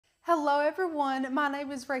Hello everyone, my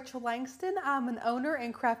name is Rachel Langston. I'm an owner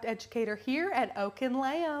and craft educator here at Oak and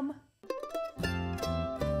Lamb.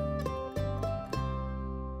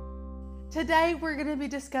 Today we're going to be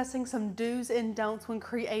discussing some do's and don'ts when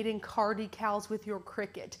creating car decals with your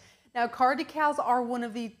Cricut. Now, car decals are one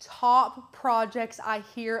of the top projects I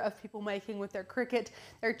hear of people making with their Cricut.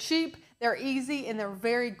 They're cheap, they're easy, and they're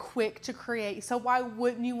very quick to create, so why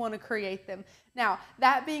wouldn't you want to create them? Now,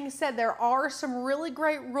 that being said, there are some really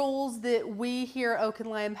great rules that we here at Oak and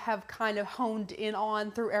Lamb have kind of honed in on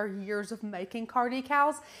through our years of making car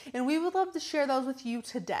decals, and we would love to share those with you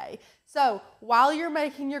today. So while you're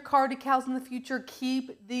making your car decals in the future,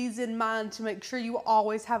 keep these in mind to make sure you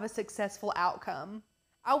always have a successful outcome.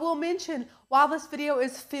 I will mention, while this video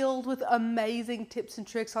is filled with amazing tips and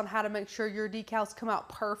tricks on how to make sure your decals come out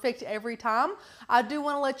perfect every time, I do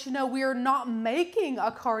want to let you know we are not making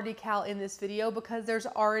a car decal in this video because there's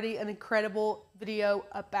already an incredible video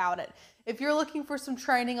about it. If you're looking for some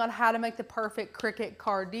training on how to make the perfect Cricut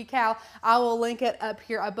car decal, I will link it up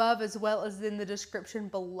here above as well as in the description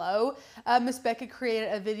below. Miss Becca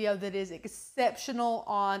created a video that is exceptional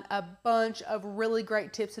on a bunch of really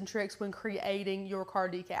great tips and tricks when creating your car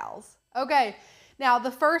decals. Okay, now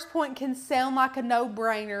the first point can sound like a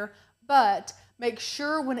no-brainer, but make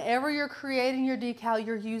sure whenever you're creating your decal,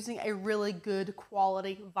 you're using a really good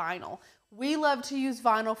quality vinyl. We love to use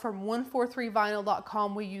vinyl from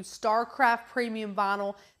 143vinyl.com. We use Starcraft premium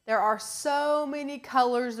vinyl. There are so many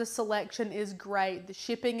colors. The selection is great. The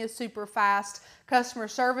shipping is super fast. Customer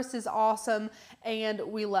service is awesome, and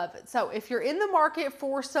we love it. So if you're in the market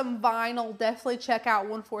for some vinyl, definitely check out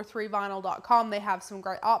 143vinyl.com. They have some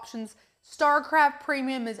great options. Starcraft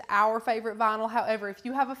premium is our favorite vinyl. However, if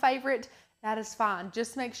you have a favorite, that is fine.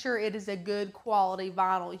 Just make sure it is a good quality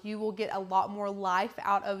vinyl. You will get a lot more life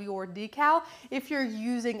out of your decal if you're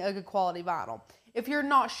using a good quality vinyl. If you're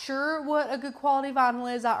not sure what a good quality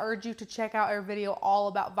vinyl is, I urge you to check out our video all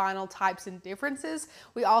about vinyl types and differences.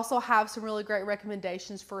 We also have some really great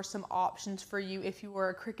recommendations for some options for you if you are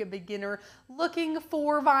a Cricut beginner looking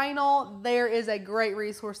for vinyl. There is a great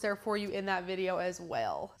resource there for you in that video as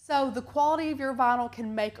well. So the quality of your vinyl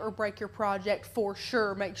can make or break your project for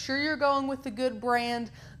sure. Make sure you're going with the good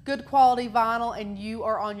brand, good quality vinyl, and you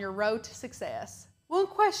are on your road to success. One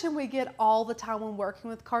question we get all the time when working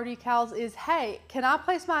with car decals is, hey, can I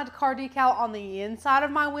place my car decal on the inside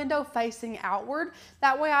of my window facing outward?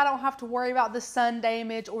 That way I don't have to worry about the sun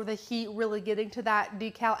damage or the heat really getting to that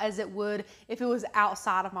decal as it would if it was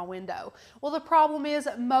outside of my window. Well, the problem is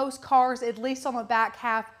most cars, at least on the back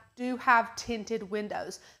half, do have tinted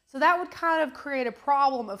windows. So that would kind of create a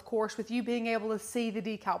problem, of course, with you being able to see the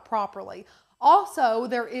decal properly. Also,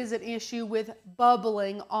 there is an issue with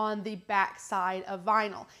bubbling on the back side of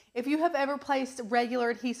vinyl. If you have ever placed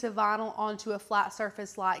regular adhesive vinyl onto a flat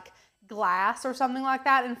surface like glass or something like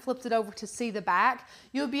that and flipped it over to see the back,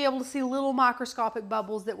 you'll be able to see little microscopic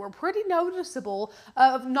bubbles that were pretty noticeable,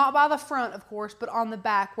 not by the front of course, but on the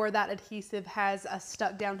back where that adhesive has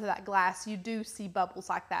stuck down to that glass. You do see bubbles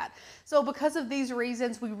like that. So because of these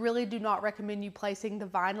reasons, we really do not recommend you placing the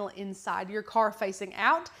vinyl inside your car facing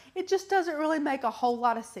out. It just doesn't really make a whole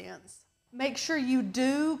lot of sense. Make sure you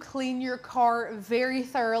do clean your car very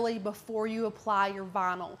thoroughly before you apply your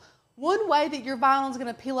vinyl. One way that your vinyl is going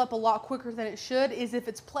to peel up a lot quicker than it should is if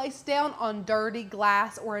it's placed down on dirty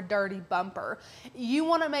glass or a dirty bumper. You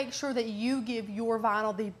want to make sure that you give your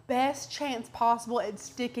vinyl the best chance possible at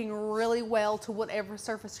sticking really well to whatever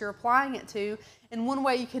surface you're applying it to. And one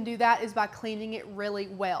way you can do that is by cleaning it really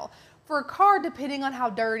well. For a car, depending on how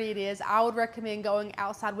dirty it is, I would recommend going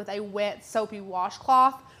outside with a wet, soapy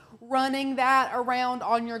washcloth, running that around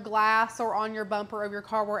on your glass or on your bumper of your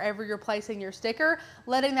car, wherever you're placing your sticker,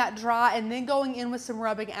 letting that dry, and then going in with some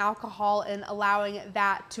rubbing alcohol and allowing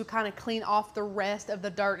that to kind of clean off the rest of the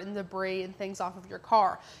dirt and debris and things off of your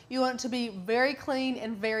car. You want it to be very clean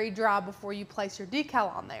and very dry before you place your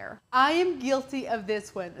decal on there. I am guilty of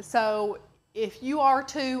this one, so if you are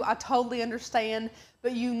too, I totally understand,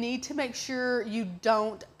 but you need to make sure you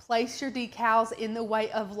don't place your decals in the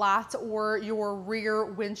way of lights or your rear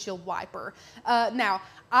windshield wiper. Now,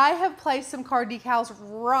 I have placed some car decals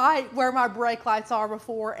right where my brake lights are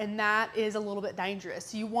before, and that is a little bit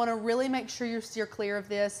dangerous. You want to really make sure you steer clear of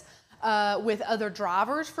this. with other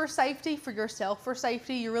drivers for safety, for yourself for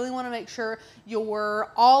safety. You really want to make sure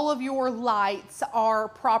all of your lights are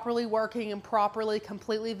properly working and properly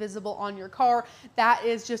completely visible on your car. That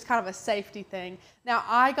is just kind of a safety thing. Now,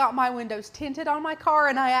 I got my windows tinted on my car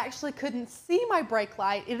and I actually couldn't see my brake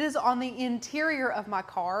light. It is on the interior of my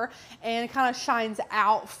car and it kind of shines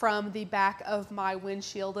out from the back of my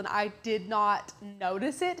windshield, and I did not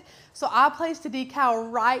notice it. So I placed a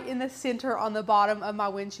decal right in the center on the bottom of my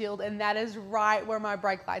windshield, and that is right where my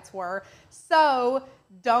brake lights were. So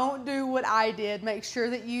don't do what I did. Make sure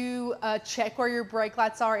that you check where your brake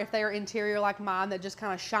lights are if they are interior like mine that just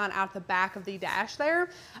kind of shine out the back of the dash there.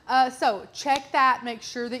 So check that. Make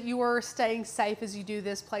sure that you are staying safe as you do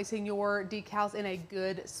this, placing your decals in a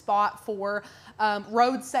good spot for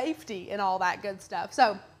road safety and all that good stuff.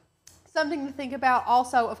 So something to think about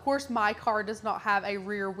also, of course, my car does not have a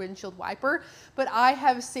rear windshield wiper, but I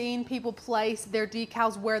have seen people place their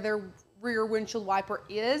decals where their rear windshield wiper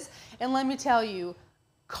is. And let me tell you,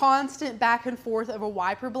 constant back and forth of a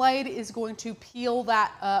wiper blade is going to peel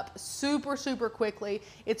that up super, super quickly.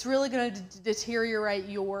 It's really going to deteriorate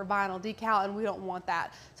your vinyl decal, and we don't want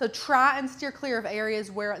that. So try and steer clear of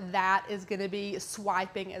areas where that is going to be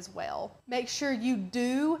swiping as well. Make sure you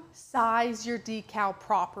do size your decal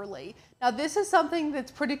properly. Now, this is something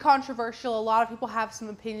that's pretty controversial. A lot of people have some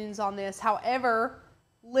opinions on this. However,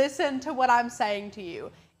 listen to what I'm saying to you.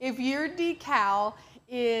 If your decal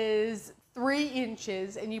is 3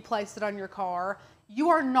 inches and you place it on your car, you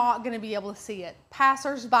are not going to be able to see it.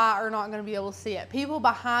 Passers-by are not going to be able to see it. People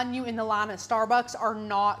behind you in the line at Starbucks are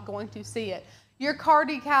not going to see it. Your car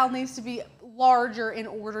decal needs to be larger in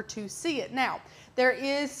order to see it. Now, there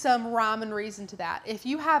is some rhyme and reason to that. If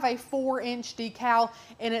you have a 4-inch decal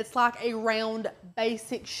and it's like a round,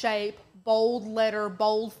 basic shape, bold letter,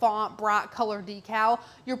 bold font, bright color decal,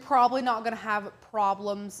 you're probably not going to have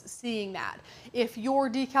problems seeing that. If your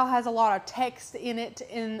decal has a lot of text in it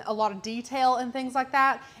and a lot of detail and things like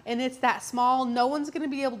that, and it's that small, no one's going to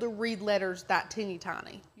be able to read letters that teeny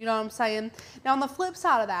tiny. You know what I'm saying? Now, on the flip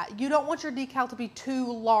side of that, you don't want your decal to be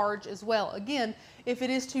too large as well. Again, if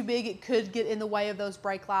it is too big, it could get in the way of those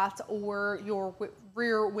brake lights or your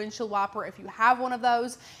rear windshield wiper if you have one of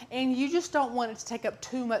those, and you just don't want it to take up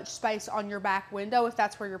too much space on your back window if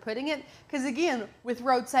that's where you're putting it, because again, with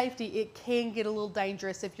road safety, it can get a little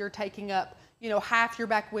dangerous if you're taking up, you know, half your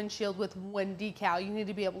back windshield with one decal. You need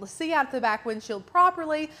to be able to see out the back windshield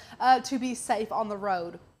properly to be safe on the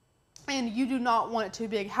road. And you do not want it too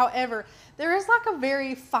big. However, there is like a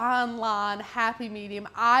very fine line, happy medium.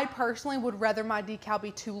 I personally would rather my decal be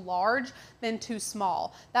too large than too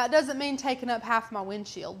small. That doesn't mean taking up half my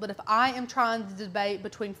windshield, but if I am trying to debate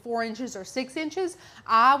between 4 inches or 6 inches,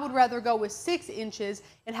 I would rather go with 6 inches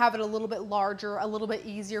and have it a little bit larger, a little bit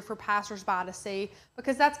easier for passersby to see,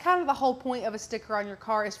 because that's kind of the whole point of a sticker on your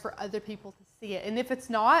car, is for other people to see it. And if it's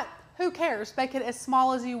not, who cares? Make it as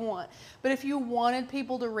small as you want. But if you wanted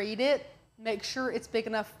people to read it, make sure it's big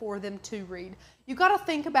enough for them to read. You got to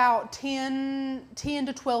think about 10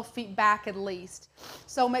 to 12 feet back at least.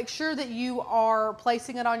 So make sure that you are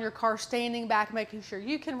placing it on your car, standing back, making sure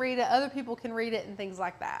you can read it, other people can read it, and things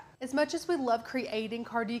like that. As much as we love creating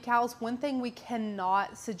car decals, one thing we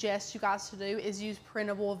cannot suggest you guys to do is use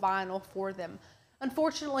printable vinyl for them.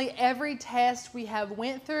 Unfortunately, every test we have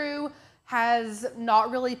went through has not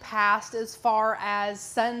really passed as far as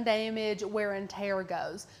sun damage, wear and tear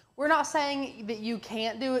goes. We're not saying that you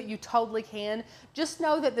can't do it, you totally can. Just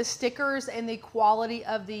know that the stickers and the quality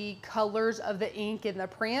of the colors of the ink and the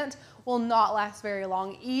print will not last very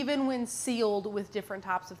long, even when sealed with different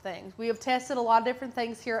types of things. We have tested a lot of different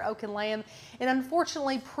things here at Oak and Lamb, and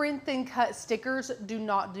unfortunately, print and cut stickers do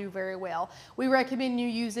not do very well. We recommend you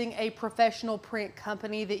using a professional print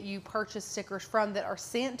company that you purchase stickers from that are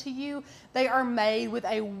sent to you. They are made with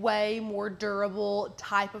a way more durable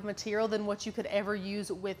type of material than what you could ever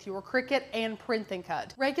use with your Cricut and print and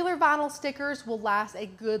cut. Regular vinyl stickers will last a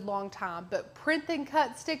good long time, but print and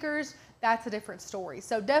cut stickers, that's a different story.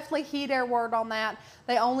 So definitely heed our word on that.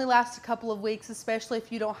 They only last a couple of weeks, especially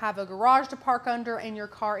if you don't have a garage to park under and your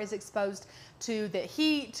car is exposed to the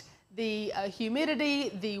heat, the humidity,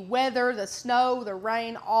 the weather, the snow, the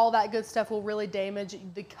rain, all that good stuff will really damage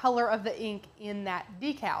the color of the ink in that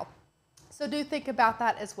decal. So do think about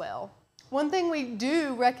that as well. One thing we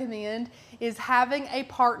do recommend is having a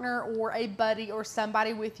partner or a buddy or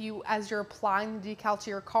somebody with you as you're applying the decal to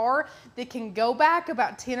your car that can go back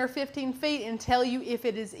about 10 or 15 feet and tell you if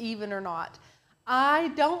it is even or not. I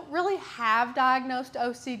don't really have diagnosed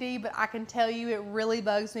OCD, but I can tell you it really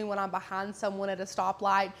bugs me when I'm behind someone at a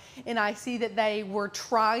stoplight and I see that they were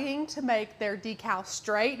trying to make their decal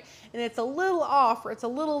straight and it's a little off or it's a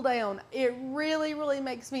little down. It really, really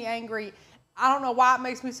makes me angry. I don't know why it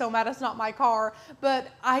makes me so mad. It's not my car, but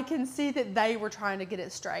I can see that they were trying to get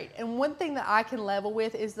it straight. And one thing that I can level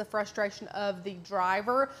with is the frustration of the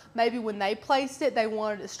driver. Maybe when they placed it, they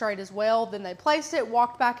wanted it straight as well. Then they placed it,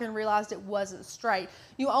 walked back and realized it wasn't straight.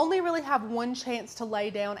 You only really have one chance to lay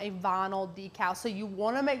down a vinyl decal. So you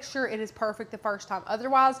want to make sure it is perfect the first time.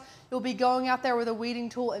 Otherwise, you'll be going out there with a weeding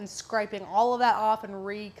tool and scraping all of that off and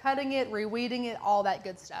recutting it, reweeding it, all that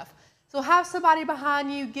good stuff. So have somebody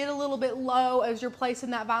behind you, get a little bit low as you're placing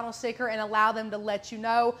that vinyl sticker and allow them to let you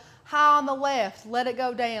know, high on the left, let it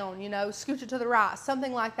go down, you know, scooch it to the right,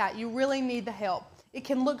 something like that. You really need the help. It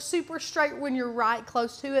can look super straight when you're right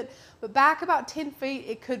close to it, but back about 10 feet,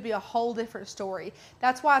 it could be a whole different story.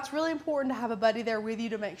 That's why it's really important to have a buddy there with you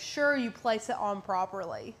to make sure you place it on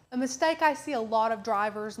properly. A mistake I see a lot of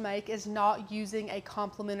drivers make is not using a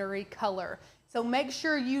complementary color. So make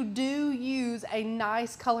sure you do use a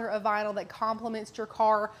nice color of vinyl that complements your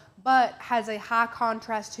car, but has a high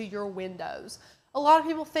contrast to your windows. A lot of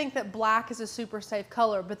people think that black is a super safe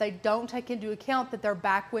color, but they don't take into account that their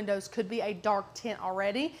back windows could be a dark tint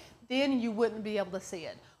already. Then you wouldn't be able to see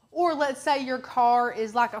it. Or let's say your car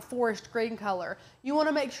is like a forest green color. You want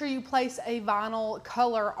to make sure you place a vinyl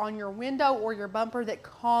color on your window or your bumper that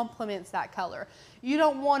complements that color. You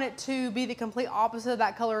don't want it to be the complete opposite of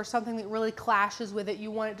that color or something that really clashes with it.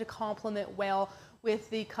 You want it to complement well with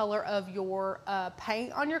the color of your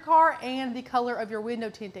paint on your car and the color of your window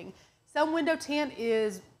tinting. Some window tint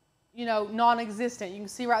is, you know, non-existent. You can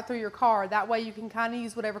see right through your car. That way you can kind of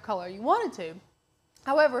use whatever color you wanted to.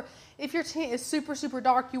 However, if your tint is super, super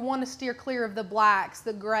dark, you want to steer clear of the blacks,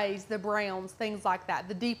 the grays, the browns, things like that,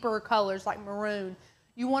 the deeper colors like maroon.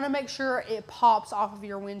 You want to make sure it pops off of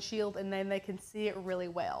your windshield and then they can see it really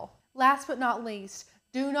well. Last but not least,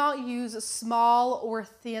 do not use small or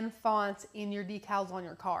thin fonts in your decals on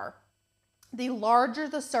your car. The larger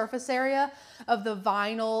the surface area of the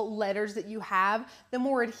vinyl letters that you have, the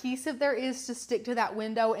more adhesive there is to stick to that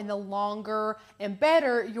window and the longer and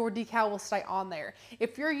better your decal will stay on there.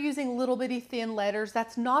 If you're using little bitty thin letters,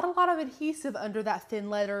 that's not a lot of adhesive under that thin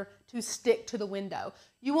letter to stick to the window.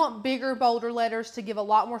 You want bigger, bolder letters to give a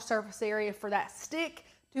lot more surface area for that stick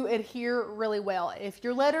to adhere really well. If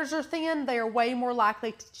your letters are thin, they are way more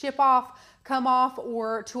likely to chip off, come off,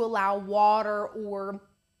 or to allow water or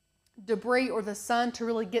debris or the sun to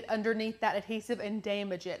really get underneath that adhesive and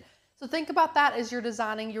damage it. So think about that as you're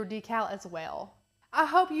designing your decal as well. I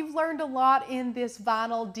hope you've learned a lot in this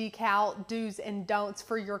vinyl decal do's and don'ts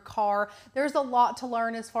for your car. There's a lot to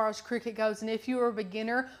learn as far as Cricut goes, and if you're a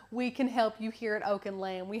beginner, we can help you here at Oak and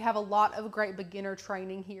Lamb. We have a lot of great beginner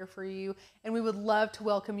training here for you, and we would love to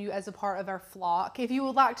welcome you as a part of our flock. If you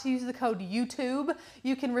would like to use the code YouTube,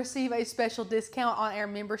 you can receive a special discount on our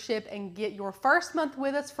membership and get your first month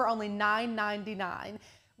with us for only $9.99.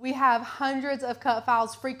 We have hundreds of cut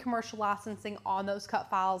files, free commercial licensing on those cut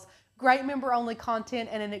files, great member-only content,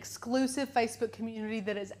 and an exclusive Facebook community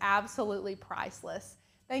that is absolutely priceless.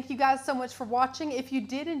 Thank you guys so much for watching. If you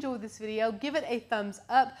did enjoy this video, give it a thumbs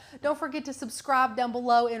up. Don't forget to subscribe down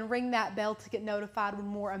below and ring that bell to get notified when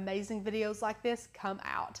more amazing videos like this come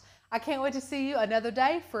out. I can't wait to see you another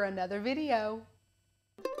day for another video.